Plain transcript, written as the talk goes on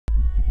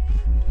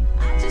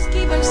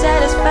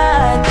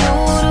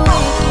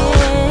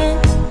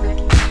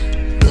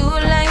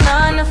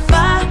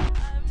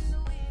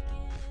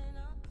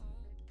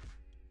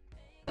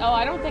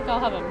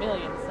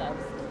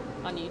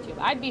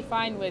I'd be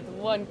fine with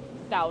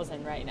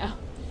 1,000 right now.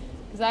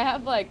 Because I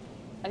have like,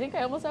 I think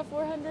I almost have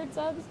 400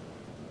 subs.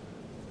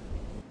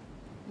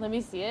 Let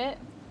me see it.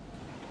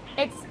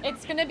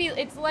 It's gonna be,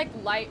 it's like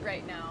light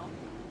right now.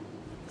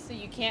 So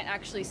you can't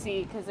actually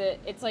see because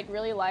it's like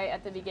really light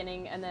at the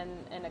beginning and then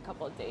in a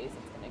couple of days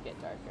it's gonna get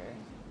darker.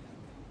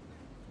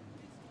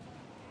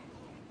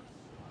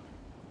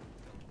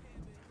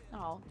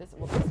 Oh, this is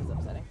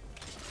upsetting.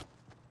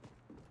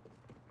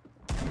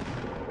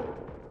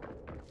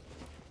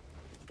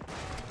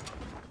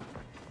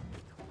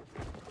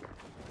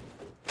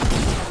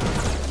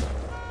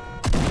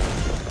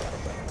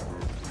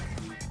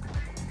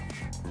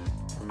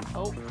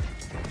 Oh.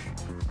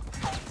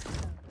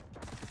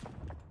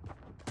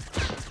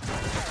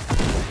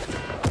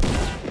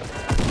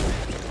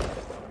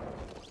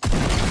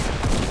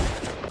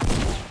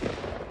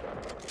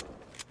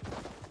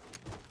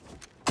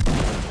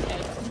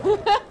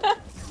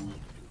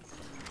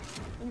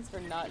 Thanks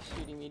for not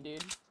shooting me,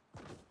 dude.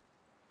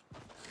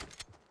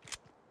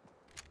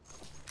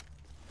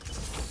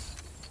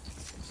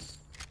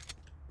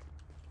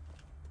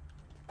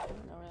 I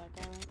don't know where that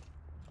guy went.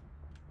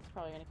 He's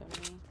probably gonna come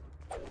to me.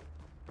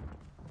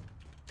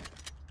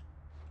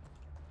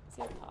 Is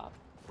he up top?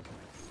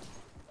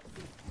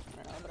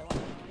 I don't know, but I want to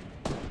know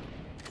him.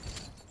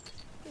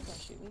 Please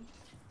don't shoot me.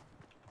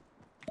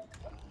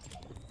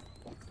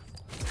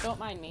 Don't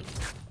mind me.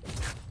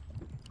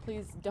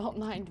 Please don't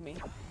mind me.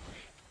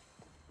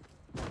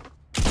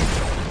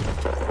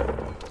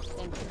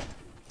 Thank you.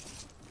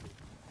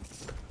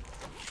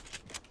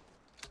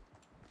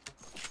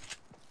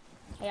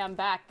 Hey, I'm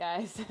back,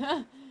 guys.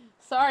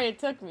 Sorry it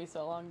took me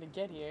so long to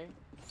get here.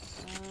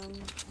 I'll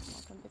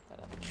come pick that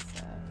up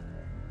instead.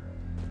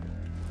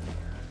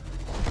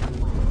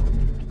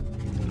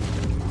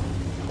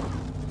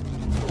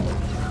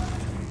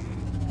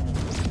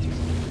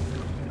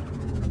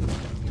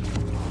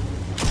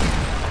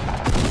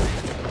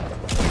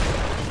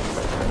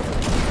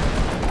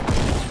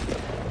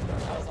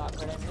 That was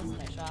awkward. I missed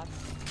my shots.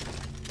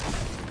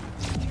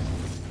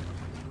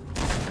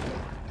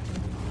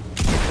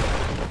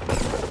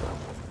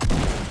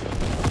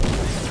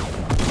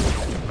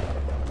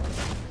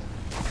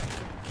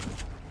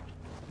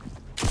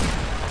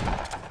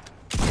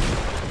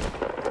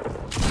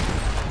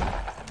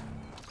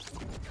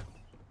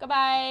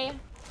 Goodbye.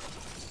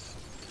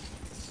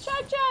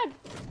 Chug chug.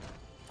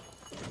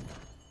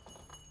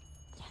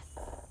 Yes.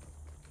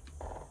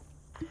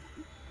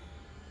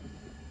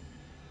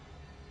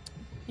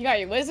 You got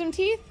your wisdom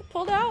teeth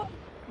pulled out?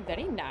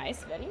 Very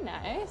nice, very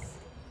nice.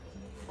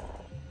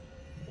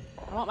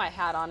 I want my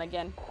hat on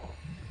again.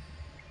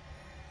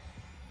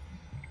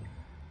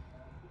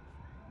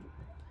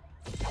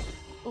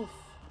 Oof.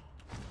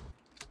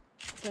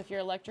 So if you're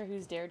Electra,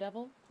 who's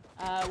Daredevil?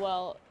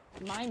 Well,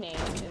 my name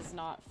is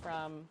not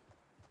from,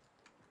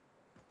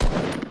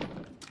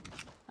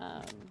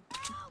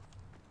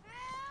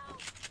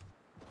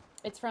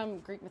 it's from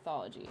Greek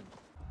mythology.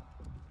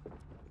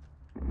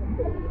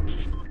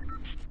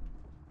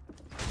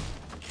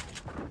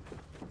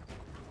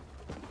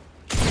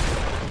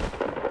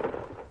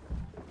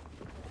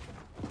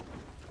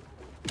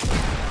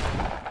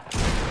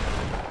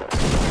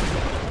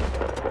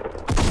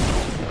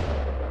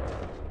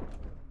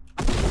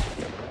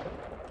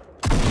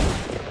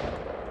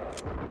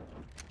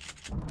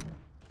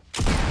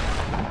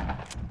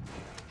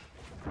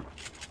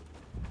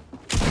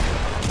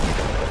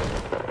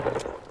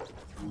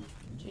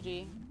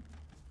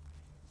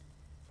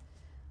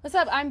 What's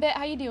up? I'm Bit.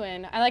 How you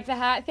doing? I like the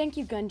hat. Thank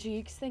you,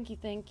 Gunjeeks. Thank you,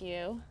 thank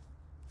you.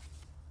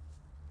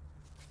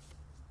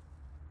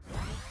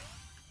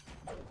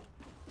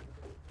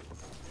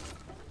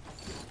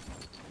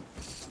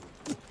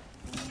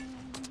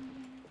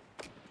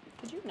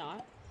 Could you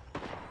not?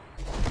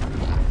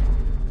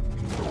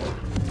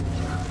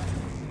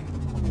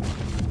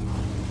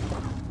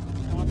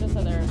 I want this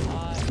other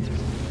pot.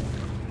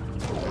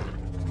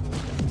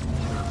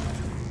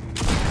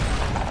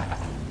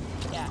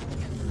 Yeah,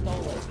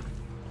 stole it.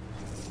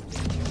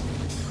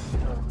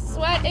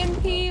 Sweat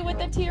MP with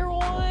the tier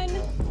 1.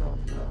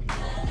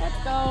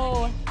 Let's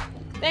go.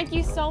 Thank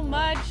you so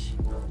much.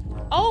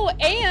 Oh,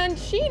 and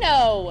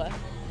Shino.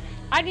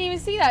 I didn't even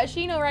see that.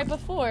 Shino right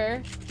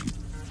before.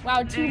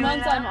 Wow, 2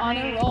 months I'm on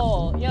a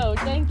roll. Yo,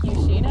 thank you,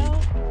 Shino.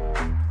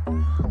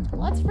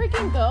 Let's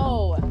freaking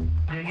go.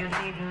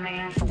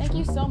 Thank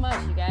you so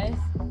much, you guys.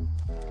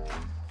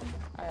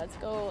 Alright, let's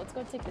go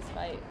take this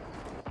fight.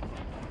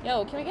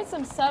 Yo, can we get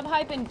some sub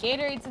hype and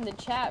Gatorades in the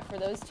chat for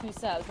those 2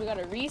 subs? We got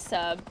a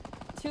resub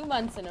 2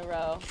 months in a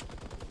row.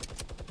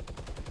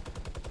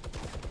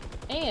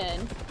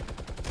 And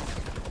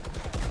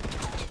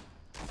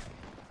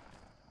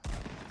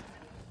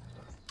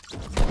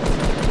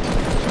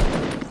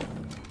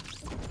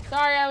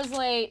sorry I was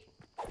late.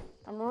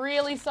 I'm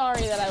really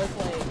sorry that I was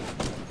late.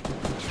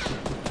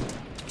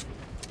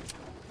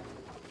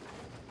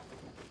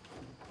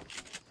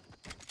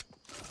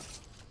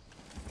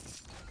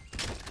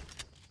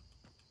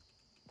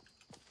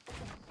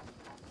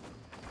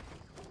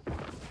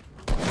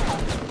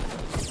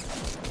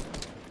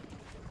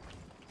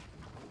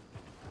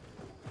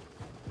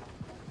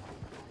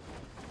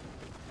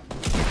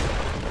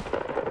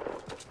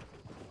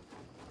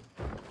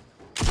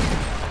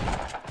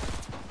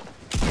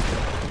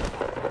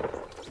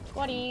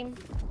 him.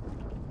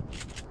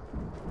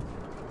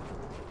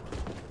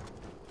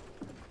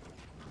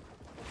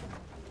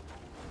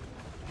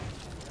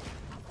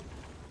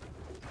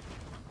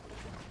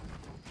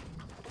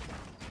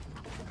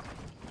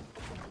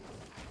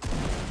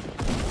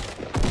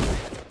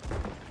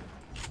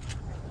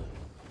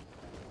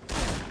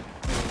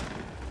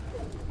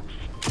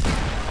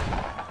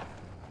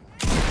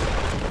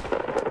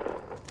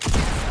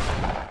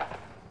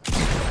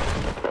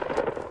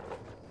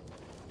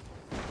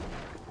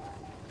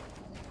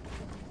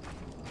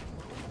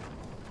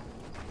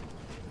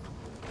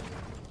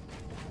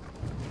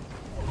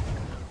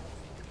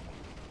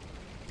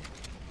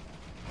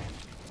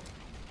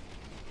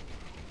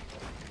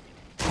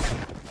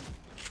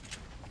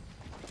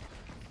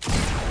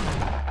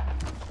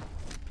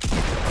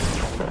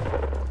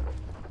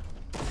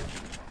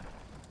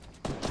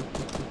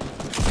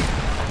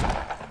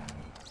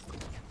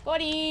 Got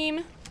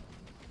him!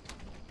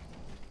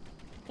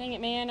 Dang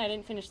it, man. I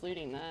didn't finish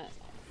looting that.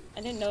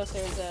 I didn't know if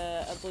there was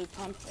a blue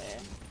pump there.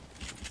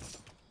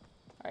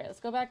 Alright,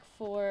 let's go back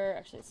for...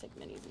 Actually, let's take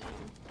minis now.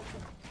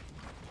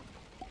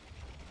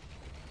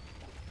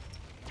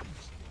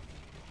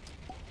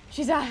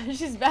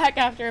 She's back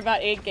after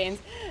about 8 games.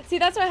 See,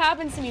 that's what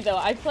happens to me, though.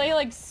 I play,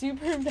 like,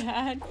 super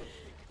bad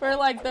for,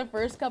 like, the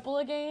first couple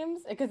of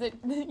games. Because it...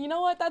 You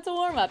know what? That's a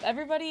warm-up.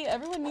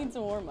 Everyone needs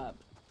a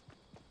warm-up.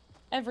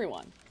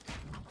 Everyone.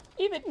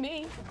 Even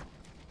me.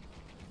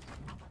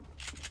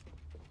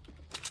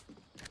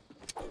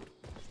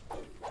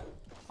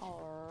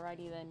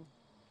 Alrighty then.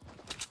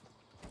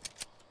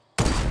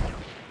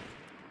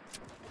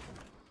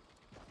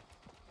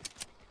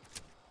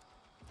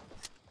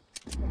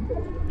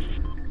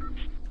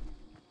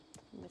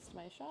 Missed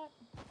my shot.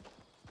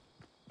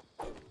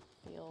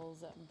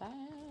 Feels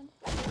bad.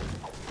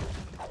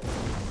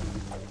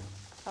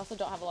 I also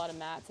don't have a lot of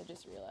mats, I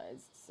just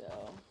realized,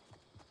 so...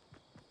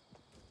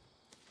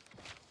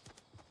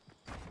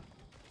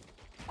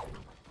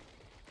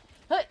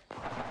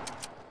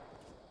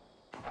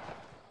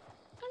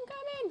 I'm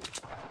coming!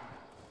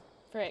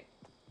 Frick.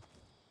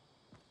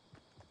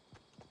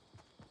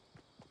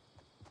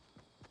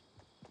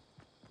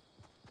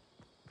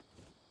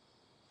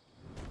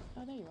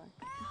 Oh, there you are.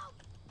 Help!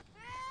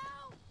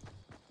 Help!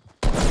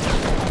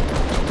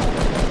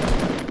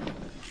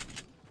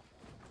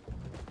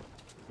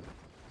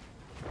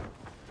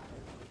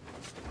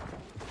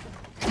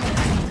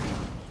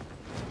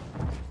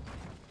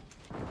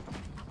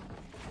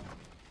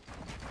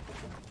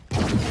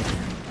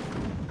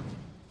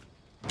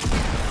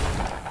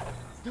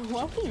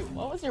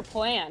 What was your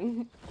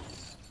plan?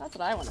 That's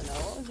what I want to know.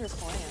 What was your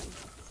plan?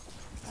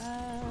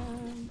 Yeah,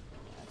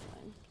 that's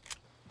fine.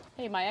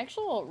 Hey, my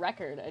actual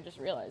record, I just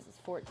realized, is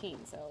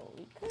 14, so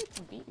we could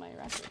beat my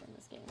record in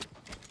this game.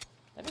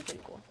 That'd be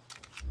pretty cool.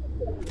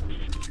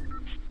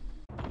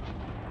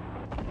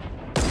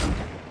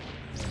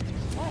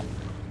 What?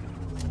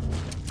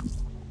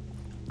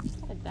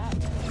 How did that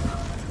go?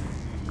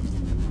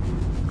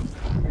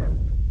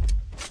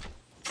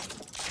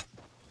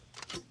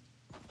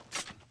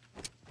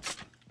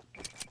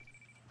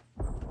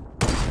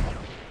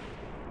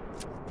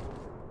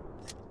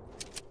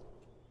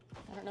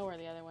 I don't know where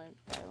the other one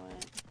guy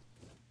went.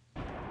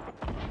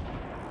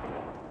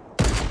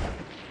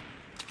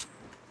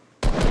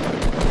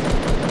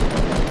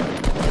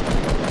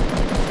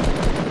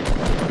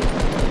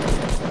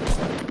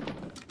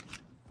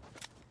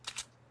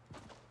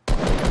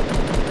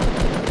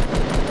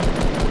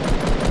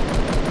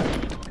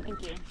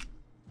 Thank you.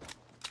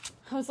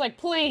 I was like,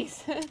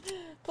 please,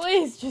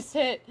 please just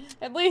hit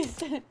at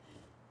least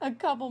a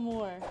couple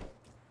more.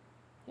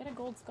 Get a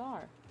gold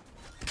scar.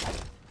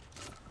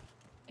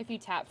 If you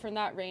tap from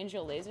that range,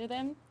 you'll laser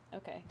them?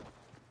 Okay.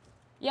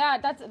 Yeah,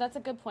 that's a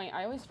good point.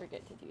 I always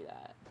forget to do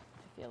that,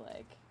 I feel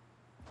like.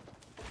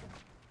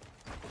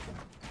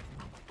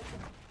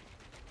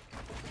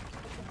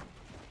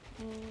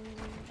 I wanna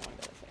go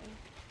this way.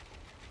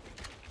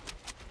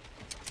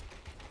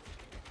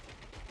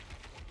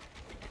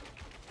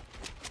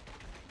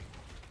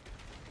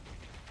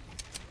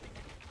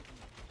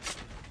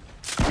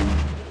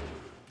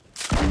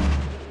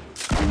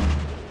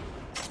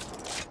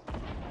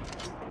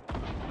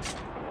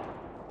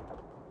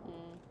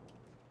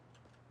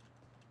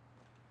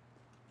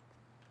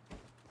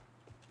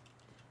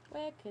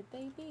 Where could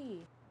they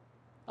be?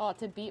 Oh,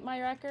 to beat my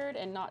record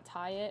and not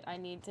tie it, I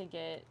need to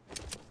get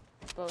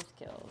both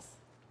kills.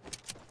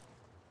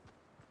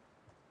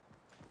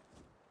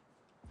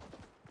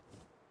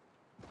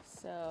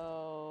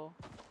 So...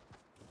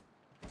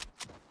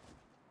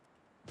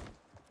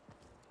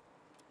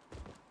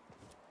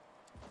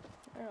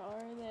 where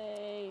are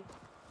they?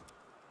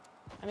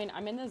 I mean,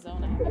 I'm in the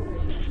zone. I have a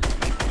pretty good...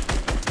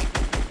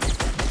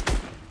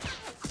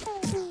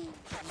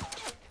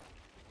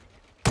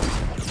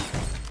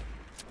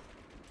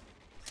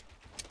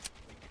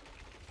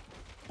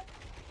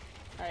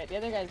 Alright, the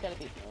other guy's gotta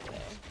beat me over there.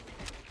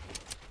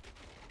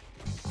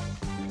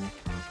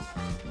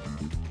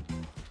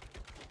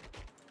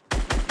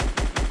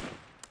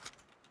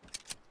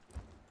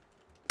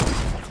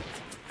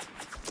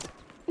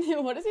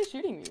 What is he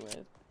shooting me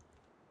with?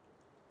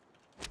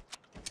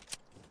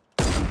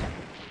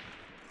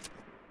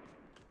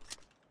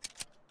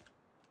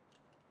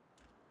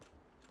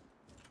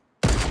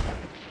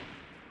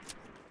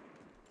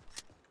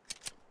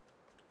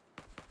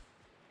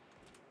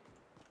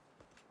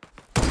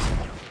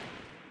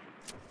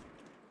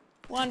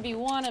 One v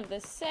one of the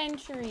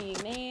century,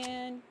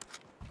 man.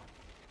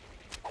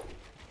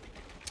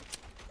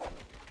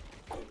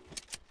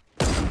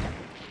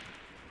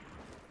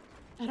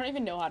 I don't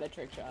even know how to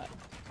trick shot.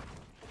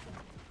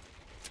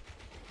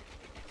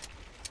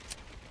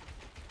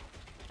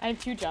 I have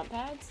 2 jump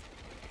pads.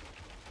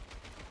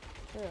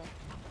 True.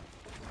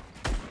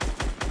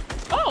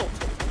 Oh!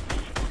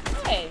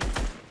 Hey!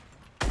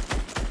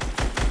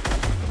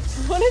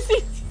 What is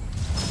he?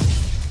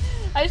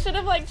 I should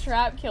have like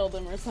trap killed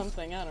him or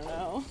something. I don't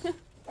know.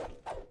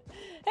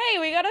 Hey,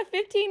 we got a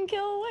 15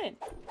 kill win.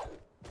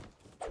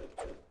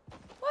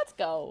 Let's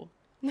go.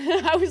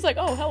 I was like,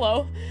 oh,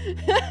 hello.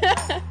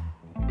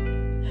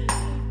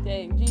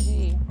 Dang,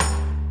 GG.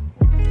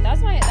 That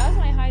was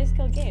my highest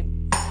kill game.